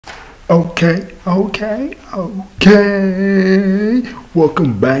Okay.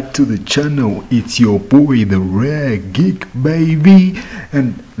 Welcome back to the channel. It's your boy, the Rare Geek, baby.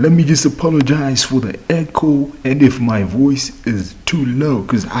 And let me just apologize for the echo and if my voice is too low,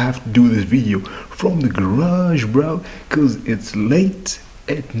 because I have to do this video from the garage, bro, because it's late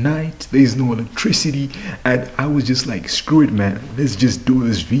at night, there's no electricity, and I was just like, screw it, man, let's just do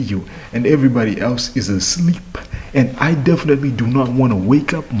this video, and everybody else is asleep, and I definitely do not want to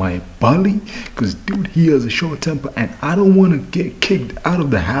wake up my bully, because dude, he has a short temper, and I don't want to get kicked out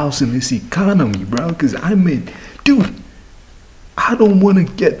of the house in this economy, bro, because I mean, dude, I don't want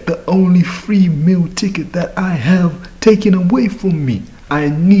to get the only free meal ticket that I have taken away from me. I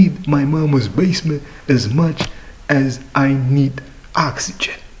need my mama's basement as much as I need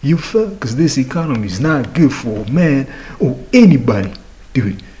oxygen. You feel? Because this economy is not good for a man or anybody,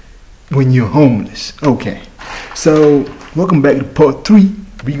 dude, when you're homeless. Okay, so welcome back to part 3.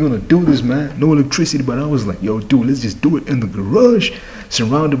 We're gonna do this, man. No electricity, but I was like, yo, dude, let's just do it in the garage,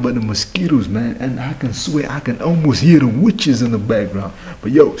 surrounded by the mosquitoes, man. And I can swear I can almost hear the witches in the background.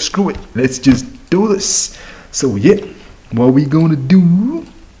 But yo, screw it, let's just do this. So yeah, what we gonna do?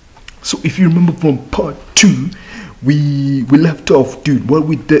 So if you remember from part 2, we left off, dude. What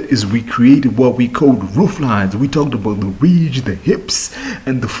we did is we created what we called roof lines. We talked about the ridge, the hips,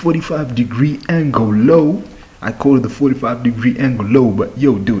 and the 45-degree angle low. I call it the 45-degree angle low, but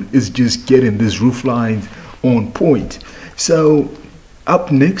yo, dude, it's just getting this roof lines on point. So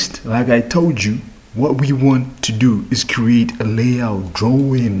up next, like I told you, what we want to do is create a layout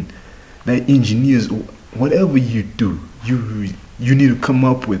drawing that engineers, whatever you do, you need to come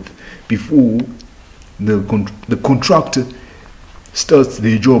up with before the contractor starts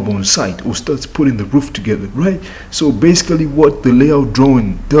their job on site or starts putting the roof together, right? So basically what the layout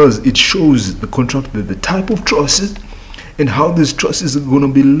drawing does, it shows the contractor the type of trusses and how these trusses are going to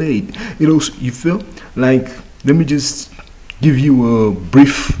be laid. You know, you feel like, let me just give you a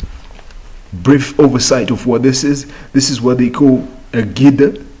brief oversight of what this is. This is what they call a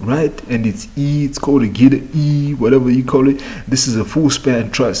gider, right? And it's called a gider E, whatever you call it. This is a full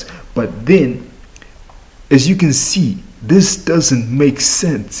span truss, but then as you can see, this doesn't make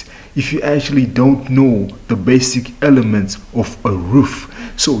sense if you actually don't know the basic elements of a roof.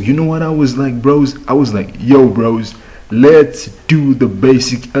 So you know what I was like, bros? I was like, yo, bros, let's do the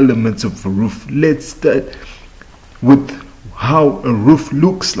basic elements of a roof. Let's start with how a roof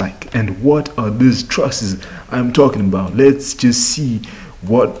looks like and what are these trusses I'm talking about. Let's just see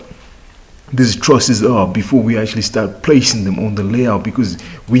what these trusses are before we actually start placing them on the layout, because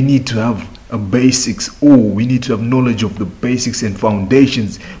we need to have a basics, or we need to have knowledge of the basics and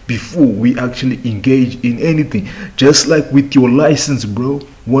foundations before we actually engage in anything. Just like with your license, bro,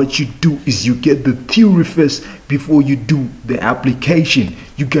 what you do is you get the theory first before you do the application.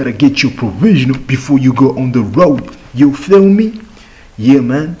 You gotta get your provisional before you go on the road. You feel me? Yeah,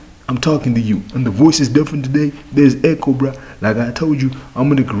 man, I'm talking to you, and the voice is different today. There's echo, bro. Like I told you, I'm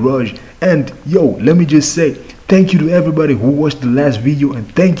in the garage. And yo, let me just say thank you to everybody who watched the last video, and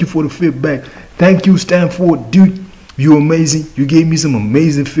thank you for the feedback. Thank you, Stanford, dude, you're amazing. You gave me some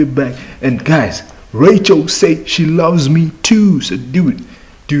amazing feedback. And guys, Rachel say she loves me too. So dude,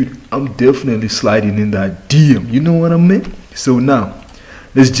 I'm definitely sliding in that DM, you know what I mean? So now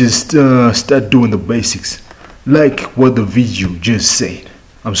let's just start doing the basics like what the video just said.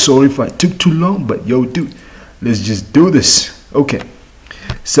 I'm sorry if I took too long, but yo, dude, let's just do this. Okay,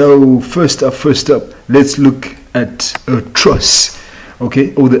 so first up, let's look at a truss,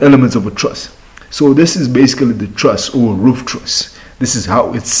 okay, or the elements of a truss. So this is basically the truss or roof truss. This is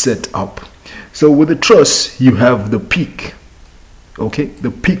how it's set up. So with the truss, you have the peak, okay,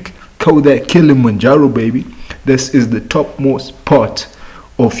 the peak, called that Kilimanjaro, baby. This is the topmost part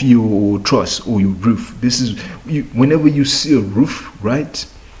of your truss or your roof. This is whenever you see a roof, right,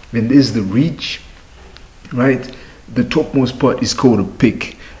 and there's the ridge, right, the topmost part is called a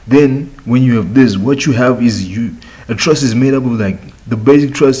peak. Then when you have this, what you have is a truss is made up of, like, the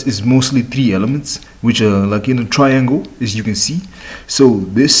basic truss is mostly 3 elements, which are like in a triangle, as you can see. So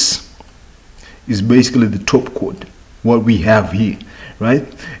this is basically the top chord, what we have here, right?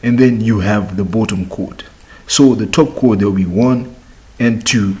 And then you have the bottom chord. So the top chord, there will be 1 and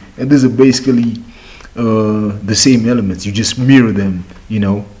 2, and these are basically the same elements. You just mirror them, you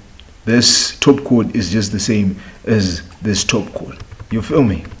know. This top chord is just the same as this top chord. You feel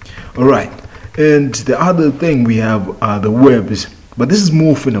me? All right. And the other thing we have are the webs, but this is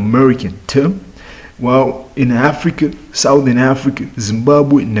more of an American term. While in Africa, Southern Africa,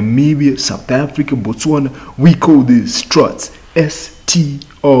 Zimbabwe, Namibia, South Africa, Botswana, we call these struts. S-T-R-U-T-S.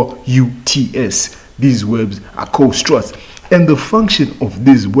 These webs are called struts. And the function of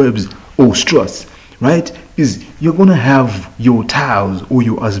these webs or struts, right, is you're gonna have your tiles or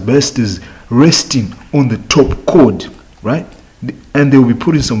your asbestos resting on the top chord, right? And they'll be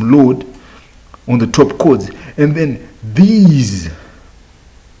putting some load on the top chords, and then these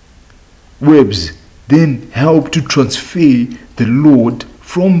webs then help to transfer the load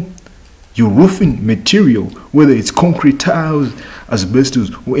from your roofing material, whether it's concrete tiles,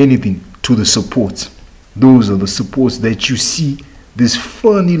 asbestos, or anything, to the supports. Those are the supports that you see. These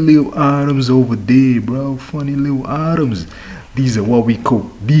funny little items over there, bro. Funny little items. These are what we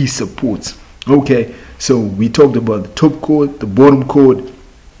call these supports. Okay, so we talked about the top chord, the bottom chord,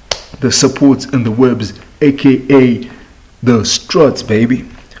 the supports, and the webs, aka the struts, baby.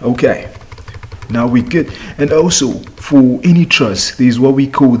 Okay, now we good. And also for any truss, there's what we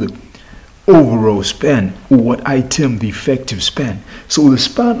call the overall span, or what I term the effective span. So the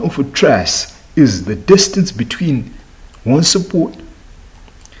span of a truss is the distance between one support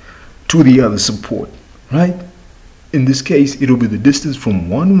to the other support, right? In this case, it'll be the distance from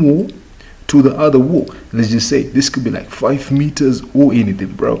one wall to the other wall. Let's just say this could be like 5 meters or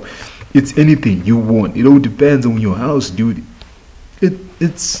anything, bro. It's anything you want. It all depends on your house, dude.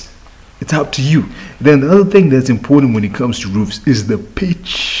 It's up to you. Then the other thing that's important when it comes to roofs is the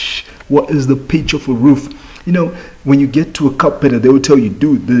pitch. What is the pitch of a roof? You know, when you get to a carpenter, they will tell you,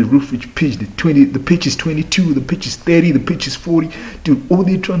 dude, the roof is pitch, the pitch is 22, the pitch is 30, the pitch is 40. Dude, all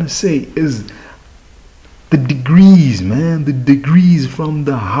they're trying to say is the degrees, man, the degrees from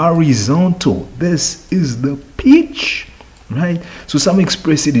the horizontal. This is the pitch, right? So some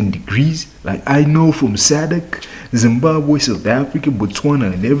express it in degrees. Like I know from SADC, Zimbabwe, South Africa,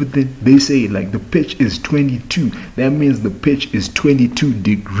 Botswana, and everything, they say like the pitch is 22. That means the pitch is 22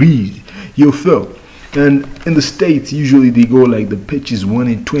 degrees. You feel? And in the States, usually they go like the pitch is 1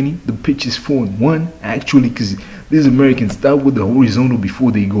 and 20, the pitch is 4 and 1. Actually, because these Americans start with the horizontal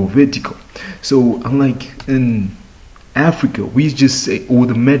before they go vertical. So unlike in Africa, we just say, oh,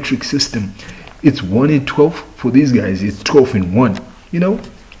 the metric system, it's 1 and 12. For these guys, it's 12 and 1. You know,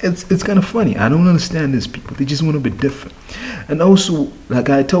 it's kind of funny. I don't understand these people. They just want to be different. And also, like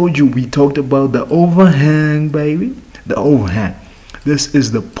I told you, we talked about the overhang, baby. The overhang. This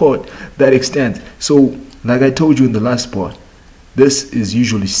is the part that extends. So, like I told you in the last part, this is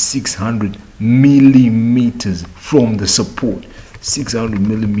usually 600 millimeters from the support. 600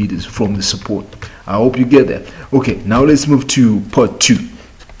 millimeters from the support. I hope you get that. Okay, now let's move to part 2.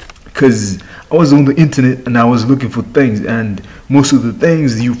 Because I was on the internet and I was looking for things, and most of the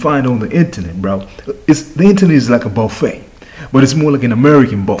things you find on the internet, bro, the internet is like a buffet, but it's more like an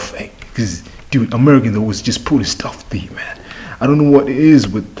American buffet. Because, dude, Americans always just put stuff there, man. I don't know what it is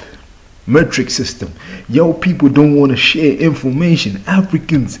with metric system. Yo, people don't want to share information.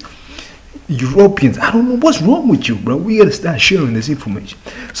 Africans, Europeans, I don't know what's wrong with you, bro. We gotta start sharing this information.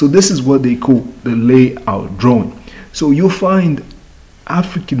 So this is what they call the layout drawing. So you'll find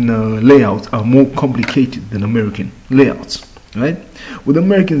African layouts are more complicated than American layouts, right? With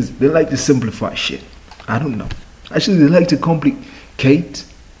Americans, they like to simplify shit. I don't know. Actually, they like to complicate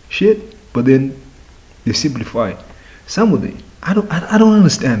shit, but then they simplify some of it. I don't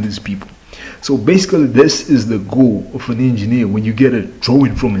understand these people. So basically, this is the goal of an engineer. When you get a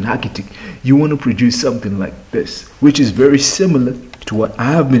drawing from an architect, you want to produce something like this, which is very similar to what I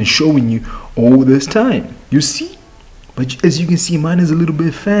have been showing you all this time. You see? But as you can see, mine is a little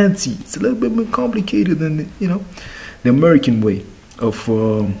bit fancy. It's a little bit more complicated than the American way of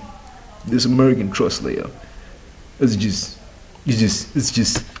this American truss layout. It's just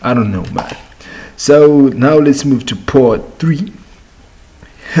I don't know, man. So now let's move to part 3.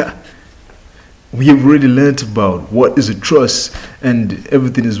 We have already learned about what is a truss and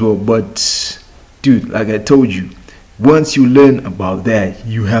everything as well. But dude, like I told you, once you learn about that,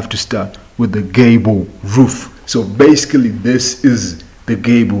 you have to start with the gable roof. So basically, this is the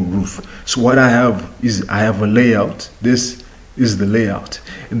gable roof. So what I have is I have a layout. This is the layout,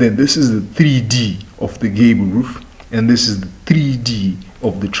 and then this is the 3D of the gable roof, and this is the 3D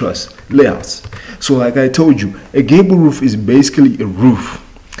of the truss layouts. So like I told you, a gable roof is basically a roof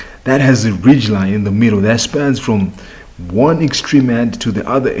that has a ridge line in the middle that spans from one extreme end to the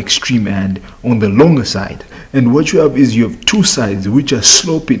other extreme end on the longer side. And what you have is you have two sides which are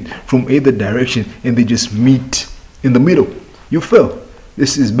sloping from either direction, and they just meet in the middle. You feel?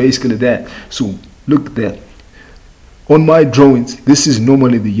 This is basically that. So look at that. On my drawings, this is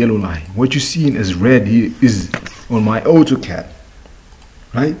normally the yellow line. What you're seeing as red here is on my AutoCAD,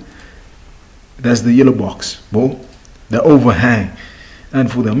 right? That's the yellow box, bro. The overhang. And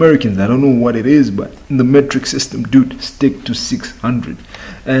for the Americans, I don't know what it is, but in the metric system, dude, stick to 600.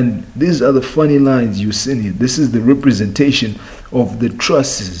 And these are the funny lines you're seeing here. This is the representation of the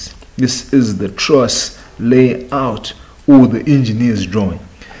trusses. This is the truss layout or the engineer's drawing.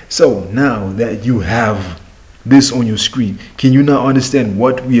 So now that you have this on your screen, can you now understand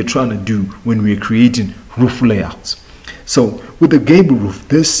what we are trying to do when we are creating roof layouts? So with the gable roof,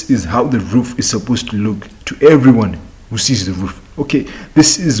 this is how the roof is supposed to look to everyone who sees the roof. Okay,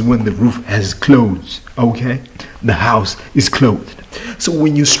 this is when the roof has clothes. Okay, the house is clothed. So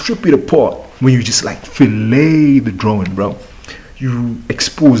when you strip it apart, when you just like fillet the drawing, bro, you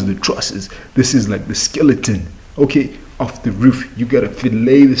expose the trusses. This is like the skeleton, okay, of the roof. You gotta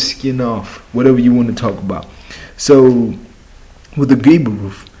fillet the skin off, whatever you want to talk about. So with the gable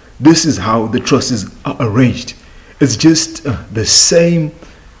roof, this is how the trusses are arranged. It's just the same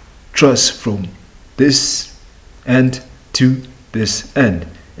truss from this end to this end.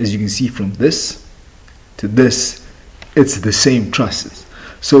 As you can see, from this to this, it's the same trusses.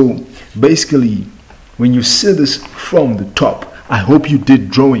 So basically, when you see this from the top, I hope you did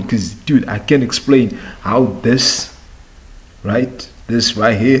drawing, because dude, I can explain how this, right, this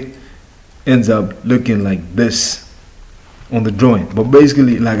right here ends up looking like this on the drawing. But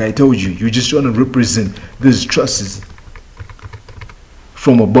basically, like I told you, you're just trying to represent these trusses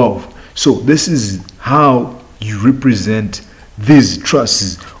from above. So this is how you represent these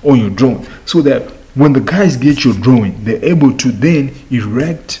trusses on your drawing, so that when the guys get your drawing, they're able to then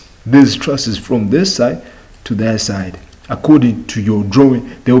erect these trusses from this side to that side according to your drawing.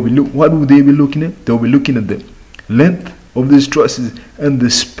 They will be what will they be looking at? They'll be looking at the length of these trusses and the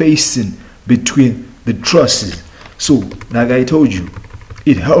spacing between the trusses. So like I told you,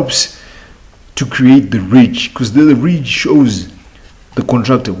 it helps to create the ridge, because the ridge shows the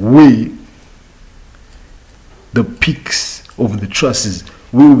contractor where the peaks of the trusses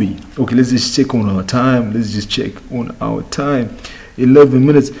will be. Okay, let's just check on our time. 11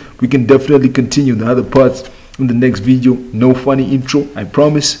 minutes. We can definitely continue the other parts in the next video. No funny intro, I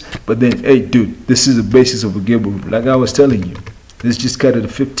promise. But then, hey dude, this is the basis of a gable roof. Like I was telling you, let's just cut it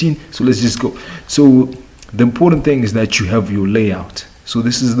at 15. So let's just go. So the important thing is that you have your layout. So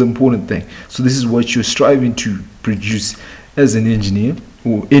this is the important thing. So this is what you're striving to produce as an engineer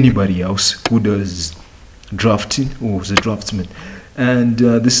or anybody else who does drafting or is a draftsman. And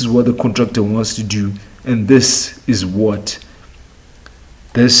this is what the contractor wants to do, and this is what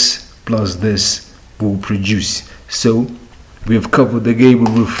this plus this will produce. So we have covered the gable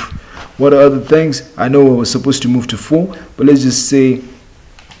roof. What are other things? I know I was supposed to move to 4, but let's just say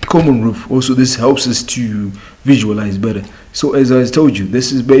common roof. Also, this helps us to visualize better. So as I told you,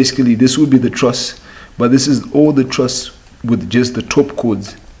 this is basically, this will be the truss, but this is all the truss with just the top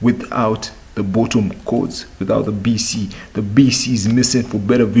chords without the bottom chords, without the BC. The BC is missing for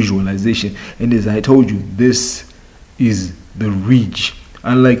better visualization. And as I told you, this is the ridge.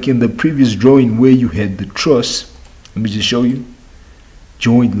 Unlike in the previous drawing where you had the truss, let me just show you,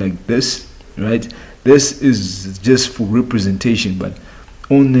 joined like this, right? This is just for representation, but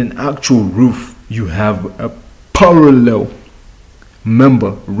on an actual roof you have a parallel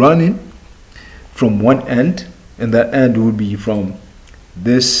member running from one end, and that end will be from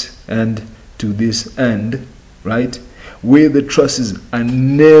this end to this end, right, where the trusses are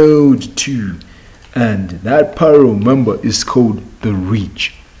nailed to, and that parallel member is called the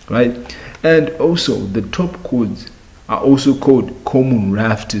ridge, right? And also the top chords are also called common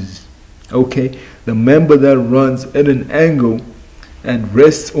rafters. Okay, the member that runs at an angle and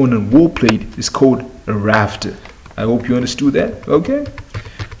rests on a wall plate is called a rafter. I hope you understood that. Okay,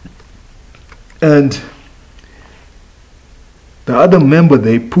 and the other member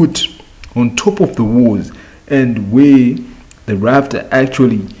they put on top of the walls and where the rafter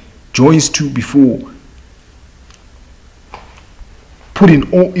actually joins to before putting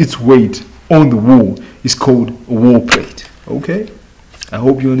all its weight on the wall is called a wall plate. Okay, I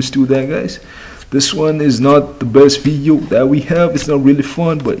hope you understood that, guys. This one is not the best video that we have. It's not really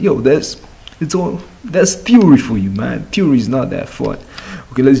fun, but yo, that's theory for you, man. Theory is not that fun.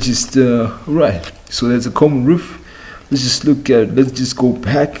 Okay, let's just right, so that's a common roof. Let's just look at, let's just go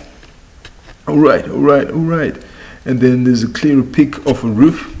back. All right, and then there's a clearer pic of a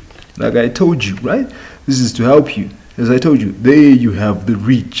roof, like I told you, right? This is to help you. As I told you, there you have the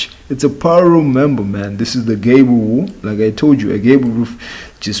ridge. It's a parallel member, man. This is the gable wall. Like I told you, a gable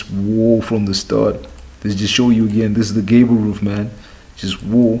roof just wall from the start. Let's just show you again. This is the gable roof, man. Just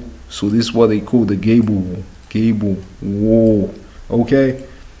wall. So this is what they call the gable wall. Gable wall. Okay,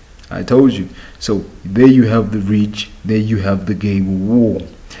 I told you. So there you have the ridge. There you have the gable wall.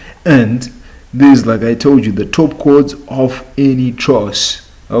 And this, like I told you, the top chords of any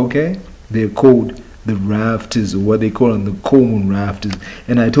truss. Okay, they're called the rafters, or what they call them, the common rafters.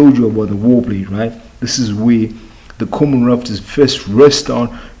 And I told you about the wall plate, right? This is where the common rafters first rest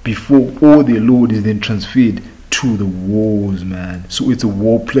on before all their load is then transferred to the walls, man. So it's a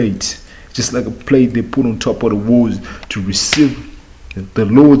wall plate, just like a plate they put on top of the walls to receive the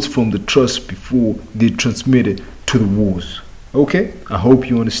loads from the truss before they transmit it to the walls. Okay, I hope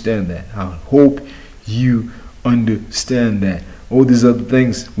you understand that. I hope you understand that. All these other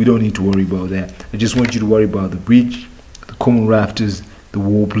things, we don't need to worry about that. I just want you to worry about the breech, the common rafters, the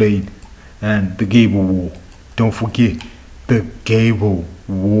wall plate, and the gable wall. Don't forget the gable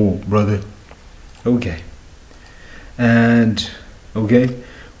wall, brother. Okay. And okay,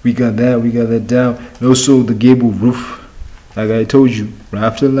 we got that down. And also the gable roof, like I told you,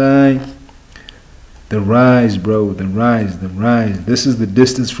 rafter line, the rise, bro, the rise. This is the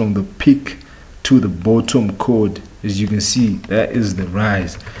distance from the peak to the bottom chord. As you can see, that is the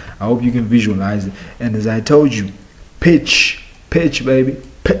rise. I hope you can visualize it. And as I told you, pitch, baby,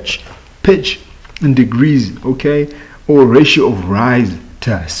 pitch in degrees, okay, or ratio of rise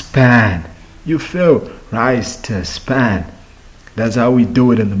to span. You feel? Rise to span. That's how we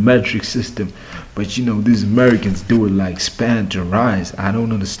do it in the metric system. But you know, these Americans do it like span to rise. I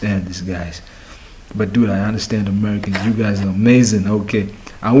don't understand these guys. But dude, I understand Americans. You guys are amazing. Okay,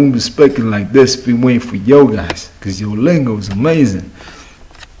 I won't be speaking like this if we waiting for yo guys, because your lingo is amazing.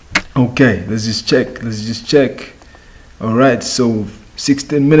 Okay, let's just check. All right, so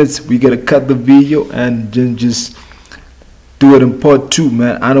 16 minutes. We gotta cut the video and then just do it in part 2,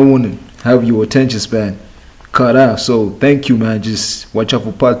 man. I don't want to have your attention span cut out. So thank you, man. Just watch out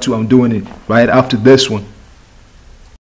for part 2. I'm doing it right after this one.